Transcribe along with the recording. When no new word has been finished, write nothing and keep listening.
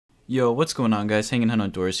Yo, what's going on guys? Hanging Hunt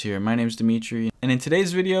Outdoors here. My name's Dimitri, and in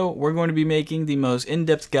today's video, we're going to be making the most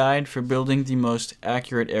in-depth guide for building the most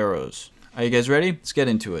accurate arrows. Are you guys ready? Let's get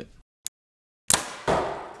into it.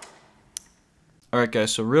 Alright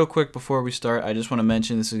guys, so real quick before we start, I just want to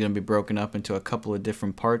mention this is going to be broken up into a couple of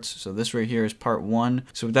different parts. So this right here is part 1.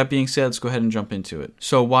 So with that being said, let's go ahead and jump into it.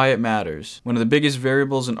 So why it matters. One of the biggest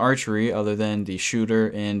variables in archery, other than the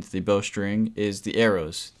shooter and the bowstring, is the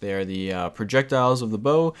arrows. They are the projectiles of the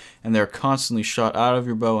bow, and they're constantly shot out of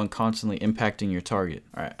your bow and constantly impacting your target.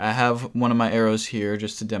 Alright, I have one of my arrows here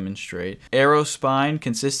just to demonstrate. Arrow spine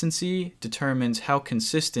consistency determines how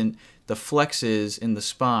consistent the flex is in the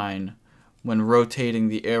spine when rotating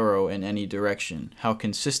the arrow in any direction, how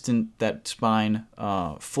consistent that spine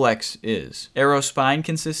flex is. Arrow spine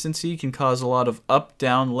consistency can cause a lot of up,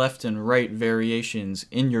 down, left, and right variations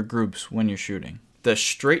in your groups when you're shooting. The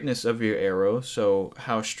straightness of your arrow, so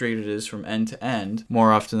how straight it is from end to end,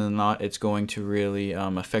 more often than not, it's going to really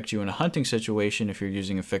affect you in a hunting situation if you're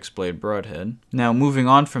using a fixed blade broadhead. Now, moving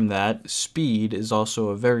on from that, speed is also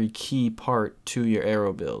a very key part to your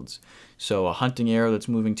arrow builds. So a hunting arrow that's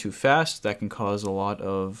moving too fast, that can cause a lot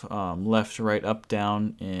of left, right, up,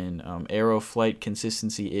 down, and arrow flight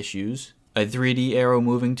consistency issues. A 3D arrow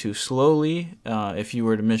moving too slowly, if you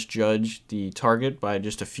were to misjudge the target by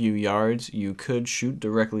just a few yards, you could shoot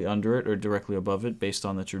directly under it or directly above it based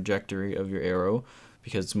on the trajectory of your arrow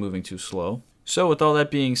because it's moving too slow. So with all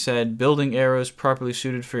that being said, building arrows properly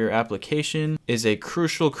suited for your application is a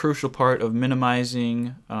crucial part of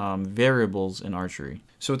minimizing variables in archery.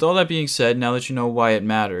 So with all that being said, now that you know why it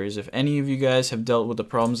matters, if any of you guys have dealt with the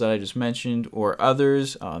problems that I just mentioned or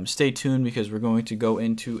others, stay tuned because we're going to go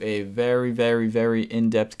into a very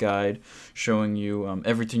in-depth guide showing you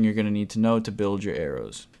everything you're going to need to know to build your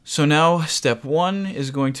arrows. So now step 1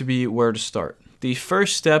 is going to be where to start. The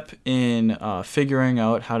first step in figuring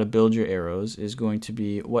out how to build your arrows is going to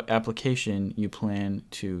be what application you plan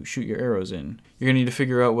to shoot your arrows in. You're going to need to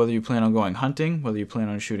figure out whether you plan on going hunting, whether you plan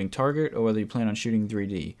on shooting target, or whether you plan on shooting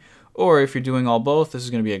 3D. Or if you're doing all both, this is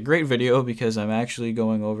going to be a great video because I'm actually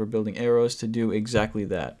going over building arrows to do exactly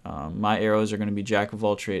that. My arrows are going to be jack of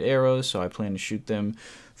all trade arrows, so I plan to shoot them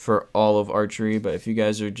for all of archery. But if you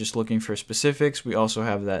guys are just looking for specifics, we also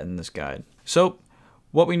have that in this guide. So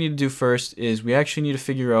what we need to do first is we actually need to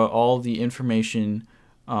figure out all the information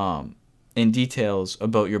and details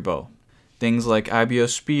about your bow. Things like IBO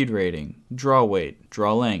speed rating, draw weight,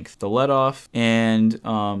 draw length, the let off, and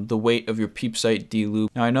the weight of your peep sight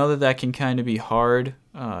D-loop. Now I know that can kind of be hard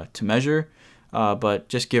to measure, but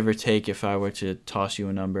just give or take, if I were to toss you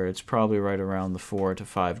a number, it's probably right around the 4 to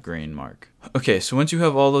 5 grain mark. Okay, so once you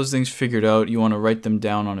have all those things figured out, you want to write them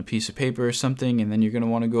down on a piece of paper or something, and then you're going to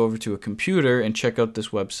want to go over to a computer and check out this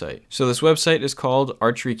website. So this website is called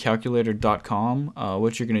archerycalculator.com.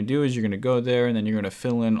 What you're going to do is you're going to go there, and then you're going to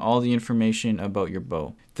fill in all the information about your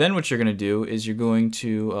bow. Then what you're going to do is you're going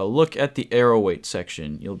to look at the arrow weight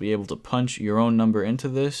section. You'll be able to punch your own number into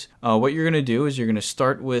this. What you're going to do is you're going to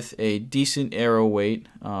start with a decent arrow weight,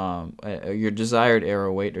 your desired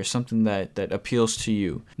arrow weight, or something that appeals to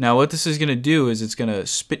you. Now what this is going to do is it's going to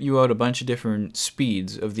spit you out a bunch of different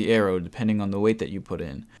speeds of the arrow depending on the weight that you put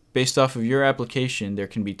in. Based off of your application, there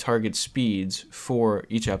can be target speeds for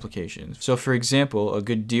each application. So for example, a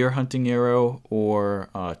good deer hunting arrow or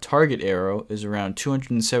target arrow is around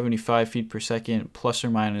 275 feet per second plus or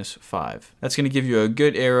minus 5. That's going to give you a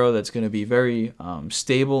good arrow that's going to be very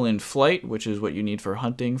stable in flight, which is what you need for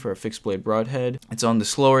hunting for a fixed blade broadhead. It's on the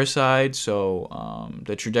slower side, so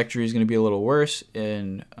the trajectory is going to be a little worse,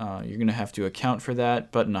 and you're going to have to account for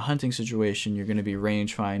that. But in a hunting situation, you're going to be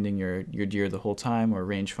range finding your deer the whole time, or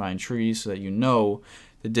range find trees so that you know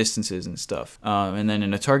the distances and stuff. And then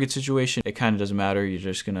in a target situation, it kind of doesn't matter. You're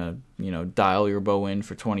just gonna, dial your bow in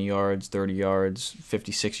for 20 yards, 30 yards,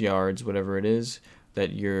 56 yards, whatever it is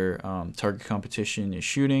that your target competition is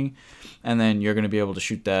shooting, and then you're gonna be able to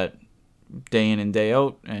shoot that day in and day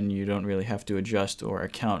out, and you don't really have to adjust or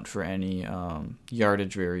account for any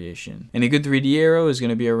yardage variation. And a good 3D arrow is going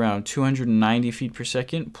to be around 290 feet per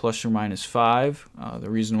second plus or minus 5. The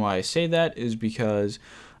reason why I say that is because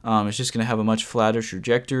it's just going to have a much flatter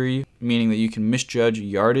trajectory, meaning that you can misjudge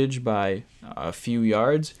yardage by a few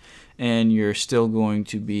yards, and you're still going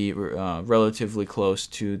to be relatively close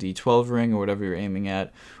to the 12 ring or whatever you're aiming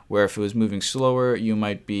at, where if it was moving slower, you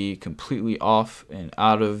might be completely off and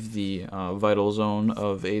out of the vital zone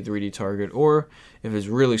of a 3D target, or if it's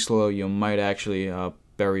really slow, you might actually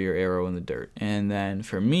bury your arrow in the dirt. And then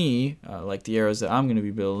for me, like the arrows that I'm going to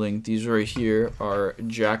be building, these right here are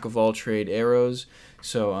jack of all trade arrows.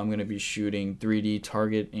 So I'm going to be shooting 3D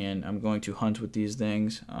target, and I'm going to hunt with these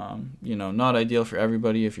things. You know, not ideal for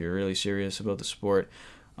everybody if you're really serious about the sport.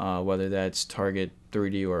 Whether that's target,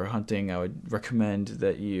 3D, or hunting, I would recommend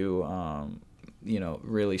that you you know,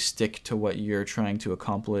 really stick to what you're trying to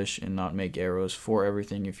accomplish and not make arrows for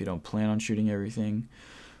everything if you don't plan on shooting everything.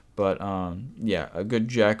 But yeah, a good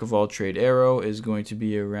jack of all trade arrow is going to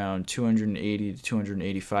be around 280 to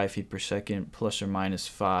 285 feet per second, plus or minus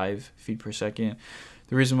 5 feet per second.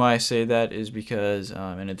 The reason why I say that is because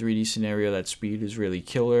in a 3D scenario, that speed is really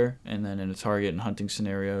killer, and then in a target and hunting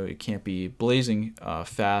scenario, it can't be blazing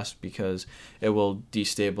fast because it will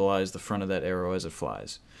destabilize the front of that arrow as it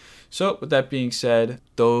flies. So with that being said,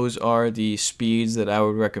 those are the speeds that I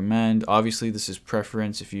would recommend. Obviously, this is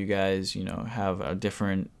preference. If you guys, you know, have a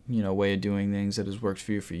different, you know, way of doing things that has worked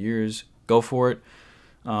for you for years, go for it.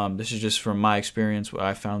 This is just from my experience what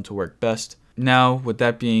I found to work best. Now, with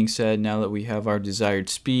that being said, now that we have our desired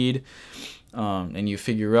speed, and you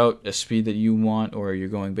figure out a speed that you want, or you're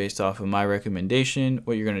going based off of my recommendation,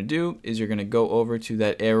 what you're going to do is you're going to go over to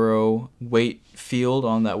that arrow weight field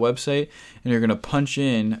on that website, and you're going to punch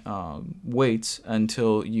in weights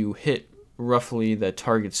until you hit roughly the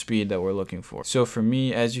target speed that we're looking for. So for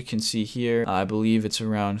me, as you can see here, I believe it's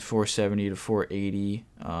around 470 to 480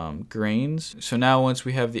 grains. So now once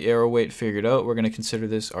we have the arrow weight figured out, we're going to consider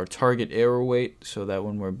this our target arrow weight, so that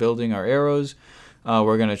when we're building our arrows,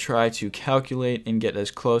 we're going to try to calculate and get as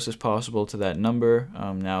close as possible to that number.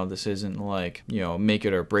 Now this isn't like, you know, make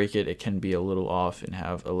it or break it. It can be a little off and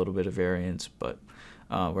have a little bit of variance, but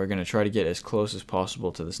we're going to try to get as close as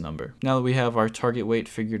possible to this number. Now that we have our target weight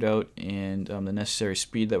figured out and the necessary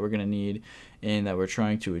speed that we're going to need and that we're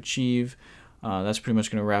trying to achieve, that's pretty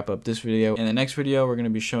much going to wrap up this video. In the next video, we're going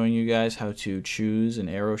to be showing you guys how to choose an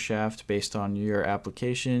arrow shaft based on your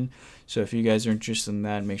application. So if you guys are interested in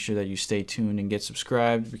that, make sure that you stay tuned and get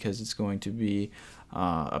subscribed, because it's going to be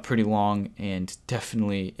a pretty long and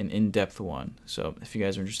definitely an in-depth one. So if you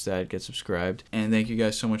guys are interested in that, get subscribed. And thank you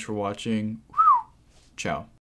guys so much for watching. Ciao.